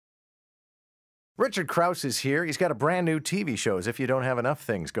Richard Krause is here. He's got a brand new TV show, as if you don't have enough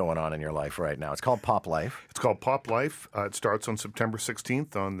things going on in your life right now. It's called Pop Life. It's called Pop Life. It starts on September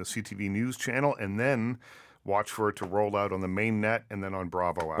 16th on the CTV News channel, and then watch for it to roll out on the main net and then on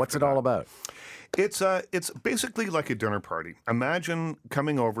Bravo after What's it all about? It's basically like a dinner party. Imagine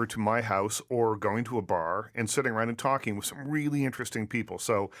coming over to my house or going to a bar and sitting around and talking with some really interesting people.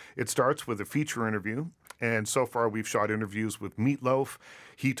 So it starts with a feature interview. And so far, we've shot interviews with Meatloaf.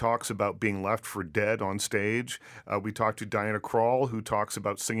 He talks about being left for dead on stage. We talked to Diana Krall, who talks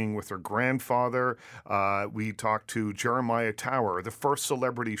about singing with her grandfather. We talked to Jeremiah Tower, the first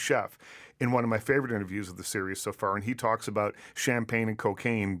celebrity chef, in one of my favorite interviews of the series so far. And he talks about champagne and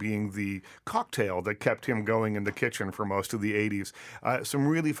cocaine being the cocktail that kept him going in the kitchen for most of the 80s. Some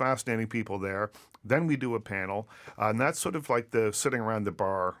really fascinating people there. Then we do a panel, and that's sort of like the sitting around the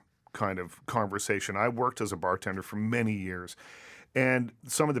bar kind of conversation. I worked as a bartender for many years, and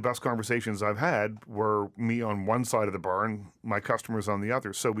some of the best conversations I've had were me on one side of the bar and my customers on the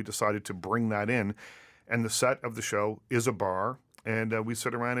other. So we decided to bring that in, and the set of the show is a bar, and we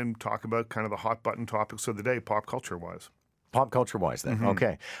sit around and talk about kind of the hot button topics of the day, pop culture-wise. Pop culture-wise, then. Mm-hmm.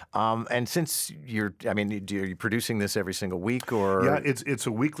 Okay. And since are you producing this every single week, or? Yeah, it's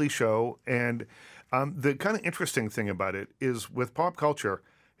a weekly show, and the kind of interesting thing about it is with pop culture,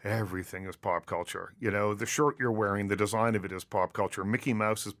 everything is pop culture. You know, the shirt you're wearing, the design of it is pop culture. Mickey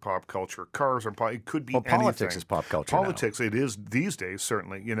Mouse is pop culture. Cars are pop. It could be anything. Politics is pop culture. Politics, it is these days,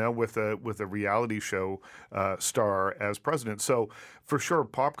 certainly. You know, with a reality show star as president. So for sure,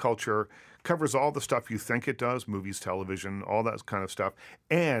 pop culture covers all the stuff you think it does, movies, television, all that kind of stuff,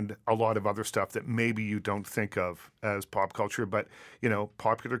 and a lot of other stuff that maybe you don't think of as pop culture, but, you know,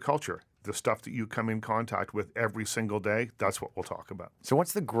 popular culture. The stuff that you come in contact with every single day, that's what we'll talk about. So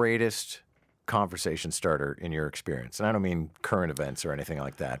what's the greatest conversation starter in your experience? And I don't mean current events or anything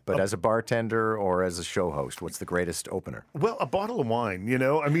like that, but as a bartender or as a show host, what's the greatest opener? Well, a bottle of wine, you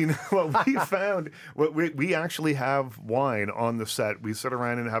know? I mean, what we found, we actually have wine on the set. We sit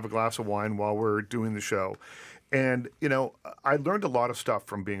around and have a glass of wine while we're doing the show. And, you know, I learned a lot of stuff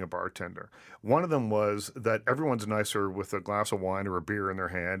from being a bartender. One of them was that everyone's nicer with a glass of wine or a beer in their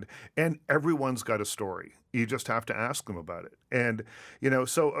hand, and everyone's got a story. You just have to ask them about it. And, you know,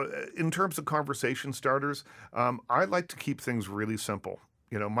 so in terms of conversation starters, I like to keep things really simple.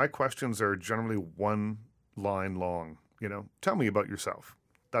 You know, my questions are generally one line long. You know, tell me about yourself.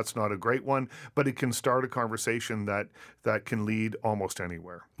 That's not a great one, but it can start a conversation that can lead almost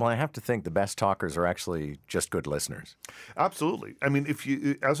anywhere. Well, I have to think the best talkers are actually just good listeners. Absolutely. I mean, if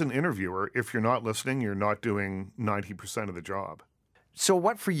you, as an interviewer, if you're not listening, you're not doing 90% of the job. So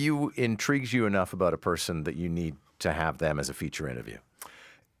what for you intrigues you enough about a person that you need to have them as a feature interview?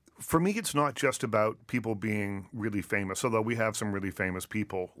 For me, it's not just about people being really famous, although we have some really famous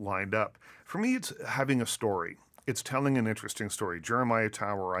people lined up. For me, it's having a story. It's telling an interesting story. Jeremiah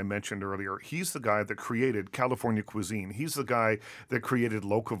Tower, I mentioned earlier, he's the guy that created California cuisine. He's the guy that created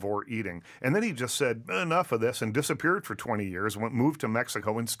locavore eating. And then he just said, enough of this, and disappeared for 20 years, moved to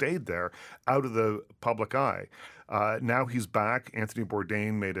Mexico and stayed there out of the public eye. Now he's back. Anthony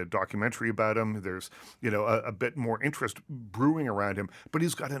Bourdain made a documentary about him. There's, you know, a bit more interest brewing around him. But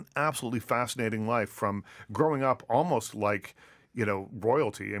he's got an absolutely fascinating life from growing up almost like, you know,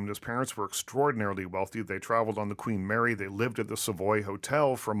 royalty. I mean, his parents were extraordinarily wealthy. They traveled on the Queen Mary. They lived at the Savoy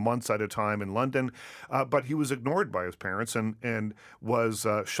Hotel for months at a time in London. But he was ignored by his parents and was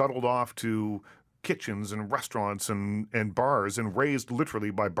shuttled off to kitchens and restaurants and bars and raised literally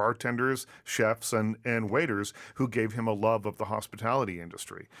by bartenders, chefs, and waiters who gave him a love of the hospitality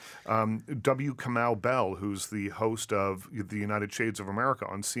industry. W. Kamau Bell, who's the host of the United Shades of America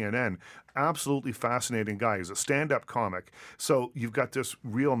on CNN, absolutely fascinating guy. He's a stand-up comic. So you've got this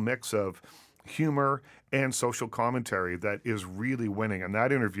real mix of humor and social commentary that is really winning. And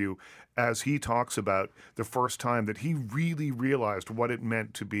that interview, as he talks about the first time that he really realized what it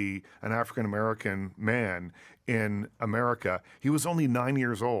meant to be an African-American man in America, he was only 9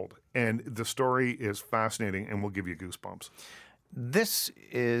 years old. And the story is fascinating and will give you goosebumps. This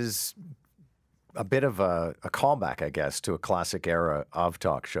is a bit of a callback, I guess, to a classic era of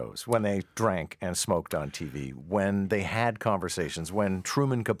talk shows, when they drank and smoked on TV, when they had conversations, when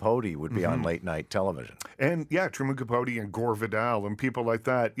Truman Capote would be on late night television. And yeah, Truman Capote and Gore Vidal and people like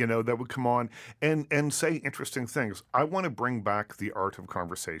that, you know, that would come on and say interesting things. I want to bring back the art of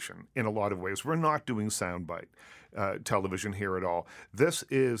conversation in a lot of ways. We're not doing soundbite television here at all. This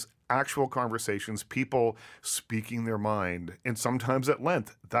is actual conversations, people speaking their mind, and sometimes at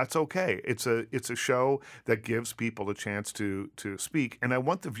length. That's okay. It's a show that gives people a chance to speak, and I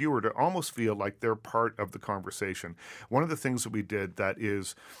want the viewer to almost feel like they're part of the conversation. One of the things that we did that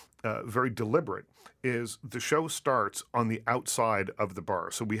is very deliberate, is the show starts on the outside of the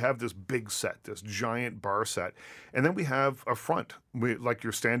bar. So we have this big set, this giant bar set, and then we have a front, like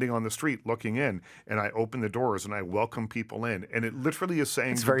you're standing on the street looking in, and I open the doors and I welcome people in, and it literally is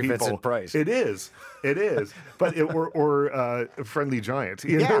saying It's to very people, Vincent Price. It is, but or Friendly Giant,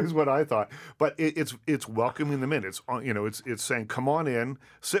 is what I thought. But it's welcoming them in. It's saying, come on in,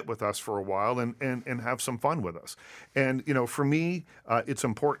 sit with us for a while, and have some fun with us. And for me, it's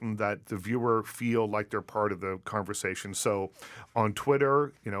important that the viewer feel like they're part of the conversation. So on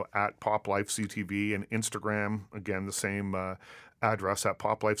Twitter, at PopLifeCTV, and Instagram, again, the same address at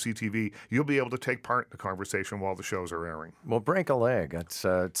PopLifeCTV, you'll be able to take part in the conversation while the shows are airing. Well, break a leg. It's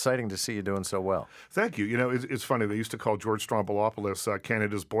exciting to see you doing so well. Thank you. It's funny. They used to call George Stroumboulopoulos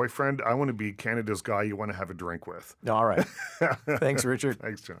Canada's boyfriend. I want to be Canada's guy you want to have a drink with. All right. Thanks, Richard.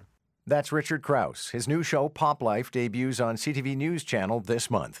 Thanks, John. That's Richard Krause. His new show, Pop Life, debuts on CTV News Channel this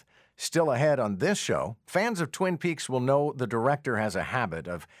month. Still ahead on this show, fans of Twin Peaks will know the director has a habit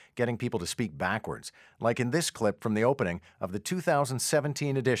of getting people to speak backwards, like in this clip from the opening of the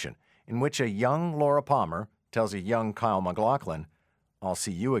 2017 edition, in which a young Laura Palmer tells a young Kyle MacLachlan, "I'll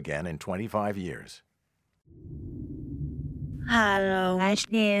see you again in 25 years." Hello, I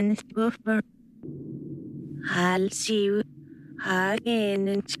stand buffer. I'll see you again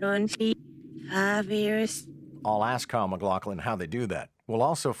in 25 years. I'll ask Kyle MacLachlan how they do that. We'll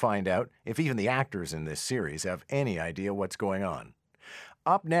also find out if even the actors in this series have any idea what's going on.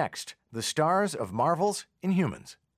 Up next, the stars of Marvel's Inhumans.